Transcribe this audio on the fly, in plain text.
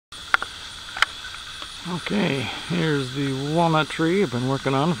Okay, here's the walnut tree I've been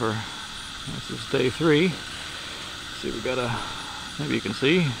working on for, this is day 3. See, we got a, maybe you can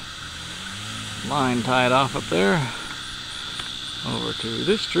see, line tied off up there over to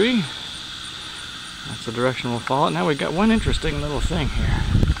this tree. That's the direction we'll follow. Now we've got one interesting little thing here.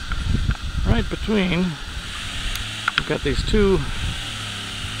 Right between, we've got these 2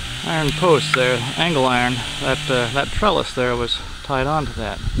 iron posts there, angle iron. That trellis there was tied onto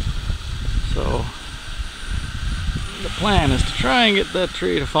that. So the plan is to try and get that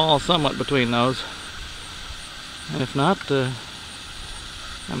tree to fall somewhat between those. And if not, that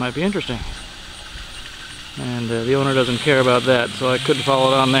might be interesting. And the owner doesn't care about that, so I could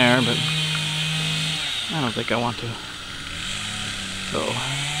follow it on there, but I don't think I want to. So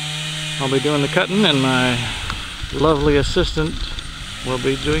I'll be doing the cutting, and my lovely assistant will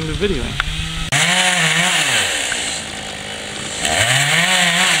be doing the videoing.